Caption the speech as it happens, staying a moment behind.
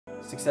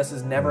Success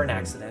is never an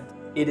accident.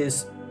 It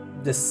is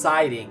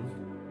deciding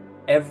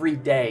every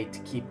day to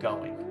keep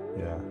going.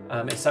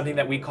 Yeah. It's something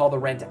that we call the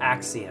rent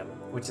axiom,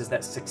 which is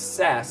that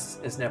success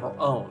is never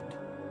owned.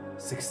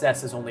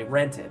 Success is only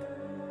rented,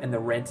 and the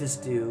rent is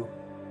due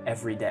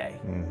every day.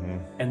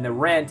 And the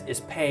rent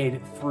is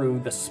paid through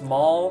the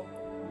small,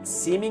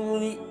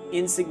 seemingly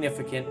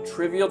insignificant,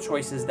 trivial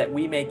choices that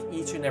we make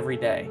each and every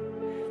day.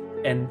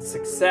 And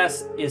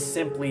success is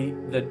simply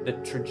the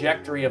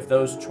trajectory of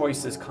those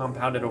choices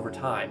compounded over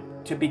time.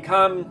 To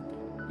become,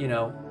 you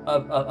know,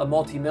 a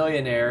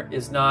multimillionaire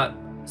is not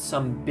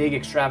some big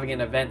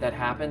extravagant event that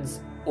happens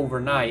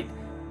overnight.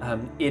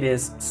 It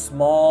is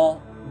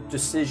small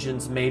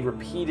decisions made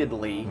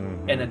repeatedly,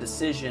 and a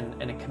decision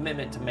and a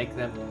commitment to make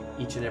them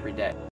each and every day.